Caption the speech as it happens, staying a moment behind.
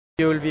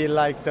You will be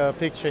like the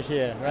picture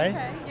here, right?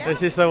 Okay, yeah.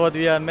 This is what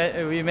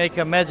we make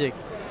a magic.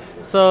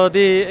 So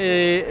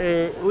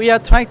we are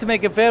trying to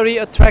make a very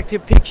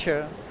attractive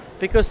picture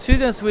because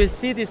students will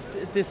see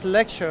this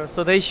lecture,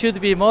 so they should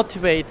be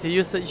motivated.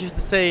 You should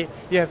say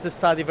you have to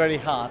study very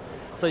hard.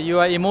 So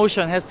your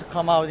emotion has to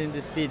come out in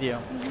this video.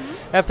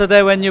 Mm-hmm. After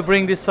that, when you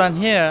bring this one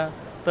here,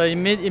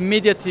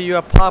 immediately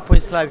your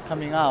PowerPoint slide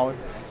coming out,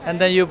 and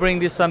then you bring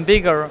this one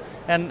bigger,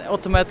 and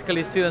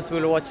automatically students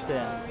will watch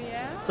them. Oh,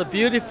 yeah. So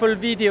beautiful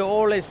video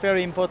always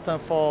very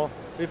important for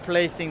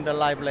replacing the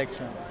live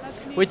lecture.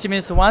 That's neat. Which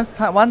means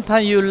one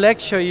time you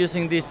lecture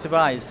using this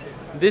device,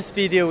 this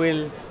video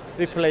will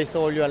replace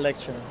all your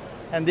lecture.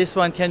 And this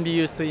one can be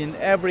used in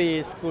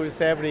every schools,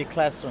 every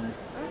classrooms.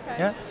 Okay.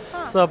 Yeah.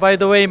 Huh. So by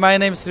the way, my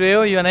name is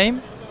Rio. Your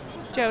name?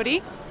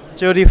 Jody,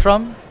 Jody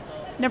from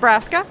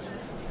Nebraska.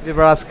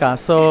 Nebraska.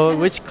 So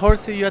which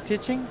course you are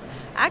teaching?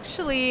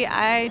 Actually,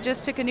 I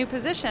just took a new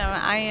position.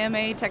 I am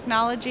a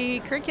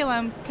technology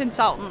curriculum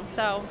consultant.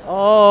 So.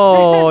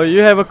 Oh, you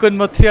have a good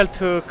material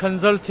to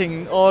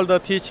consulting all the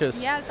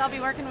teachers. Yes, I'll be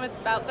working with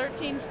about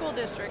 13 school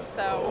districts.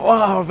 So.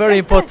 Wow, very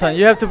important.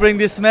 You have to bring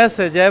this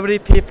message every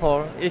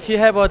people. If you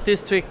have a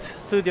district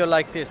studio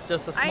like this,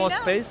 just a small I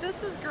know, space,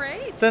 this is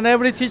great. then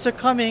every teacher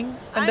coming,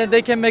 and then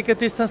they can make a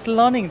distance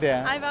learning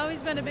there. I've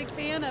always been a big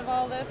fan of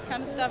all this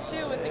kind of stuff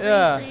too, with the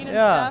Yeah, green screen and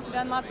yeah. stuff.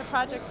 Done lots of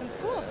projects in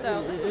school,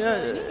 so this is Yeah,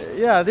 really neat.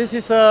 yeah. This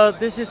is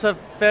a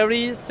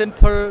very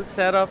simple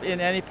setup in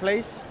any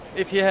place.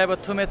 If you have a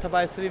 2 meter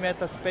by 3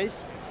 meter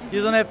space,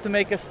 you don't have to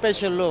make a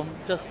special room.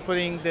 Just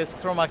putting this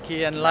chroma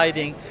key and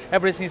lighting,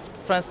 everything is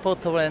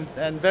transportable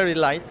and very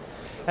light.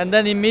 And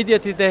then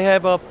immediately they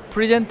have a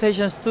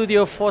presentation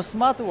studio for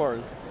smart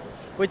world,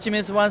 which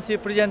means once you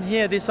present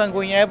here, this one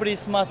going every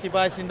smart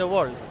device in the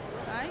world.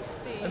 I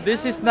see.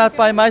 This Oh is my not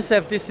by goodness.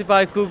 myself. This is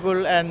by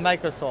Google and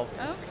Microsoft.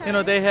 Okay. You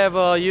know, they have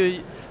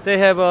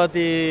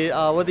the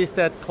what is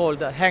that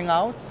called?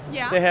 Hangout.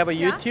 Yeah, They have a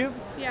yeah, YouTube.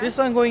 yeah. This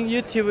one going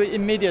YouTube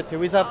immediately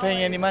without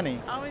paying any money.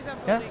 Always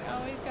uploading, Yeah.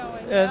 always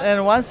going.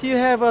 And once you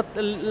have a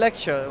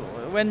lecture,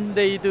 when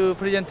they do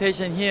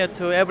presentation here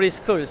to every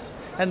schools,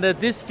 and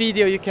this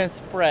video you can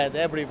spread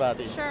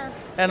everybody. Sure.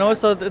 And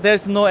also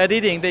there's no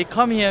editing. They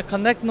come here,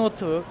 connect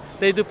notebook,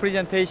 they do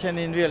presentation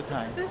in real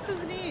time. This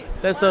is neat.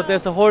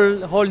 There's a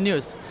whole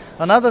news.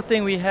 Another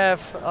thing we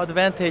have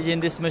advantage in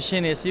this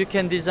machine is you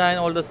can design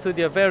all the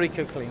studio very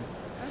quickly.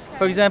 Okay.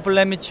 For example,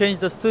 let me change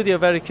the studio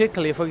very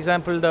quickly. For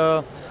example,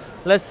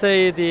 let's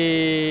say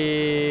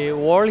the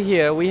wall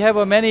here. We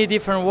have many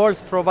different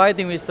walls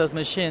providing with the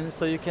machine,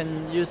 so you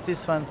can use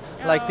this one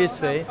like this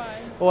how way, fun.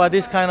 or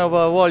this kind of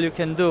a wall you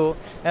can do.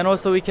 And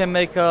also we can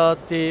make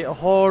the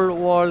whole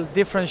wall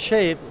different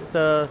shape,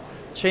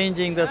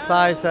 changing the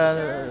size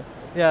and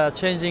sure.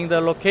 changing the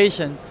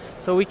location.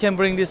 So we can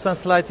bring this one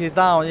slightly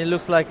down. It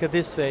looks like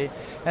this way.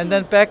 And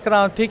then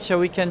background picture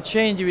we can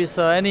change with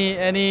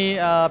any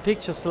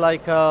pictures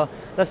like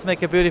let's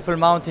make a beautiful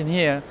mountain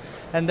here.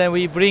 And then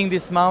we bring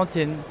this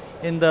mountain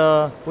in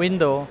the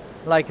window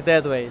like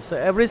that way. So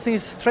everything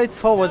is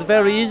straightforward,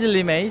 very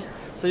easily made.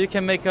 So you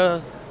can make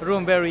a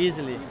room very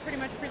easily. You pretty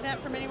much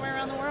present from anywhere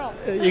around the world.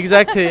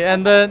 Exactly.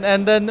 And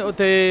then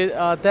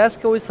the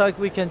desk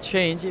we can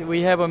change.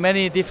 We have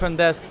many different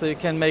desks, so you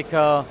can make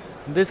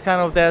this kind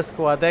of desk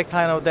or that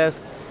kind of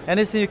desk.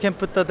 Anything you can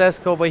put the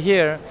desk over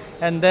here,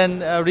 and then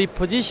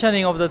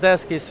repositioning of the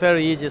desk is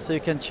very easy. So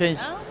you can change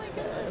Oh my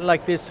goodness.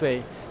 like this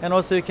way, and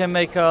also you can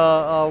make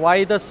a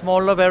wider,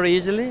 smaller very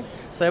easily.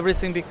 So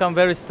everything become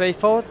very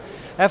straightforward.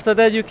 After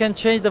that, you can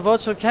change the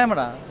virtual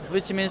camera,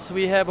 which means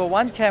we have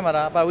one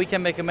camera, but we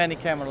can make many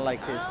cameras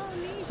like this. Oh,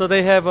 neat. So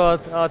they have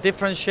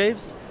different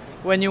shapes.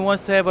 When you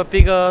want to have a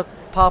bigger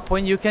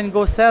PowerPoint, you can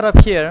go set up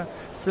here,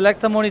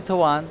 select the monitor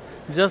one,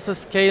 just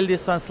scale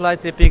this one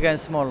slightly bigger and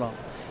smaller.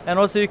 And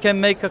also you can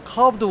make a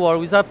curved wall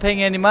without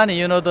paying any money.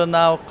 You know that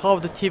now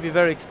curved TV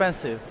very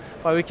expensive.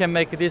 But we can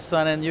make this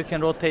one, and you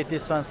can rotate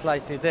this one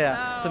slightly there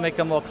to make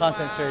a more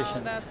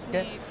concentration. Wow, that's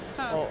Okay? neat.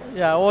 Huh. Oh,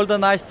 yeah, all the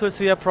nice tools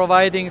we are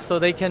providing, so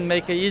they can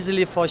make it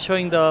easily for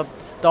showing the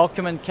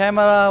document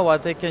camera, or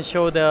they can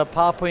show the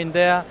PowerPoint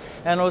there,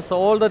 and also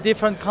all the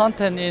different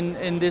content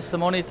in this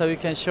monitor you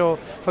can show.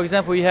 For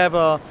example, we have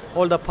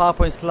all the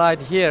PowerPoint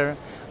slide here,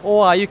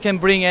 or you can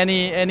bring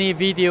any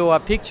video or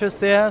pictures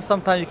there.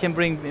 Sometimes you can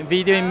bring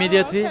video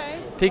immediately, okay.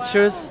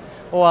 pictures,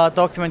 or a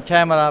document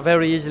camera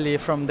very easily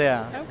from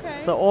there. Okay.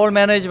 So all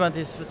management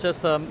is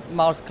just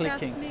mouse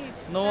clicking. That's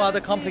neat. No That other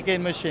is complicated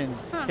machine.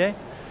 Huh. Okay.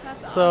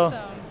 That's So awesome.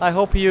 I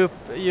hope you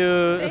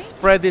Thank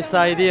spread you this so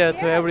much. idea to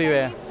Yes, I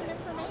everywhere. need some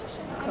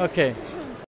information. Okay.